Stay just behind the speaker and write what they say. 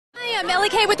I'm Ellie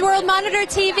Kay with World Monitor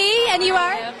TV, and you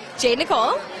are? Jade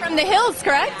Nicole. From the Hills,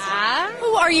 correct? Yeah.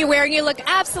 Who are you wearing? You look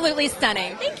absolutely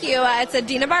stunning. Thank you. It's a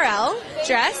Dina Barrell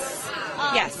dress.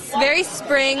 Yes, very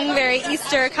spring, very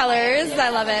Easter colors. I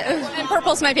love it. And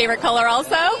purple's my favorite color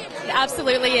also. It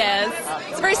absolutely is.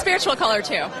 It's a very spiritual color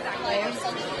too.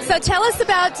 So tell us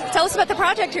about the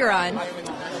project you're on.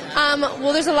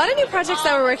 Well, there's a lot of new projects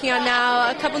that we're working on now,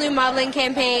 a couple new modeling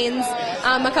campaigns,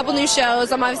 a couple new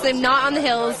shows. I'm obviously not on the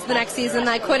Hills the next season.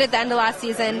 I quit at the end of last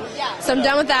season. So I'm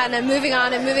done with that, and I'm moving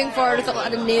on and moving forward with a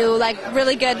lot of new,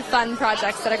 really good, fun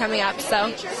projects that are coming up. So,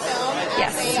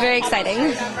 yes, it's very exciting.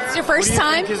 It's your first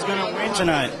time? Who do you think is going to win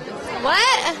tonight?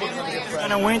 What? Who's going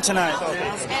to win tonight?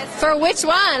 For which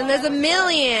one? There's a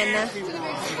million.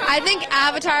 I think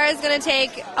Avatar is going to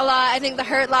take a lot. I think The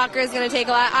Hurt Locker is going to take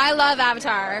a lot. I love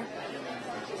Avatar.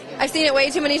 I've seen it way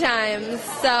too many times,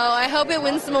 so I hope it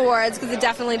wins some awards because it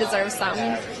definitely deserves some.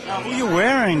 Who are you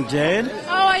wearing, Jade? She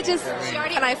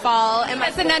already and I fall. And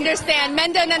Doesn't understand.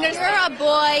 Men don't understand. You're a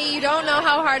boy. You don't know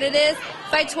how hard it is.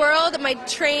 If I twirled, my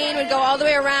train would go all the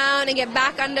way around and get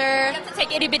back under. You have to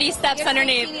take itty bitty steps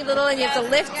underneath. Teeny little, and you have to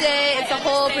lift it. It's a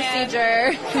whole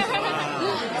procedure.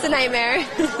 It's a nightmare.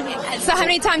 So how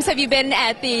many times have you been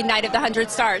at the Night of the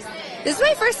 100 Stars? This is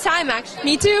my first time, actually.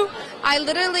 Me too. I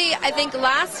think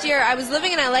last year, I was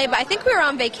living in LA, but I think we were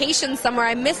on vacation somewhere.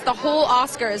 I missed the whole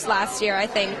Oscars last year, I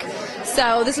think.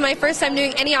 So this is my first time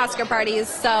doing any Oscar parties,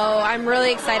 so I'm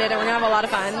really excited, and we're going to have a lot of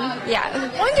fun. Yeah.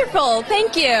 Wonderful.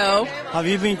 Thank you. Have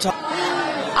you been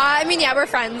yeah, we're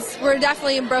friends. We're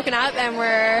definitely broken up, and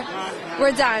we're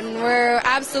done. We're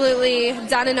absolutely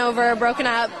done and over, broken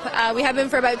up. We have been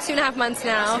for about 2.5 months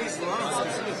now.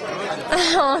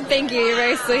 Oh, thank you. You're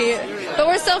very sweet. But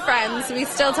we're still friends. We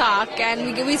still talk,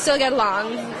 and we still get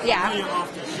along. Yeah.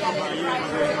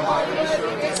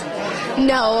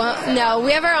 No.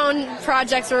 We have our own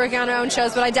projects. We're working on our own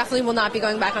shows, but I definitely will not be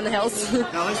going back on the Hills.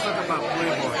 Now let's talk about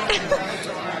Playboy.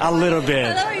 A little bit.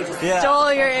 I know you just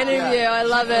stole your interview. I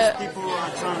love it. People are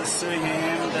trying to sue him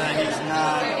that he's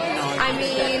not, I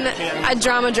mean, a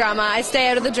drama. I stay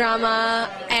out of the drama,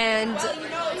 and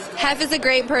Hef is a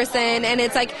great person, and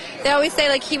it's like, they always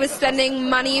say, he was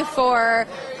spending money for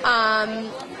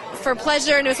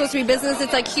pleasure, and it was supposed to be business.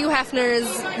 It's like Hugh Hefner's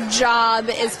job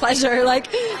is pleasure.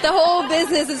 The whole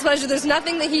business is pleasure. There's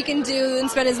nothing that he can do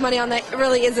and spend his money on that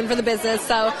really isn't for the business.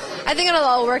 So I think it'll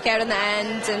all work out in the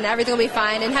end, and everything will be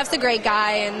fine. And Hef's a great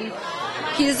guy, and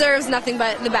he deserves nothing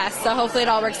but the best. So hopefully it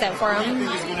all works out for him. Who do you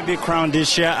think is going to be crowned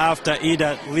this year after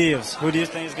Ida leaves? Who do you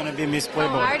think is going to be Miss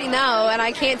Playboy? I already know, and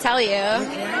I can't tell you.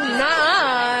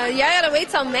 Nuh-uh. Yeah, I gotta wait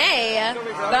till May.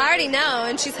 But I already know,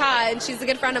 and she's hot, and she's a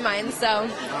good friend of mine, so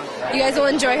you guys will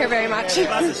enjoy her very much.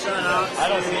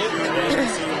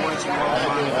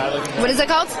 What is it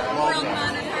called?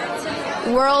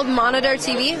 World Monitor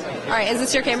TV. All right, is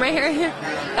this your camera here?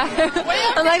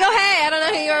 I'm like, oh, hey, I don't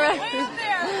know who you are.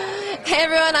 Hey,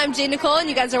 everyone, I'm Jade Nicole, and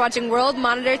you guys are watching World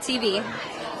Monitor TV.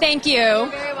 Thank you. You're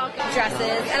very welcome. Dresses,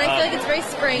 and I feel like it's very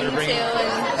spring, too.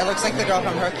 And it looks like the girl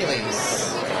from Hercules.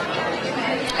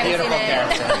 Beautiful seen it.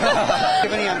 character. Do you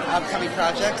have any upcoming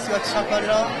projects you like to talk about at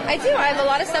all? I do. I have a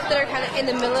lot of stuff that are kind of in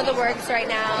the middle of the works right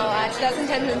now.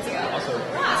 2010 is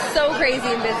so crazy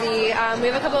and busy.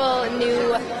 We have a couple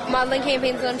new modeling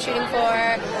campaigns that I'm shooting for,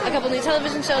 a couple new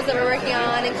television shows that we're working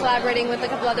on, and collaborating with a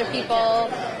couple other people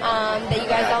that you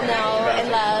guys all know and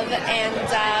love. And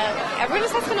everyone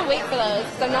just has to wait for those.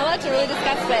 So I'm not allowed to really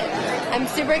discuss, but I'm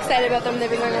super excited about them. They've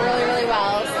been going really, really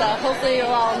well. So hopefully you'll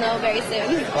all know very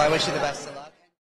soon. Well, I wish you the best of luck.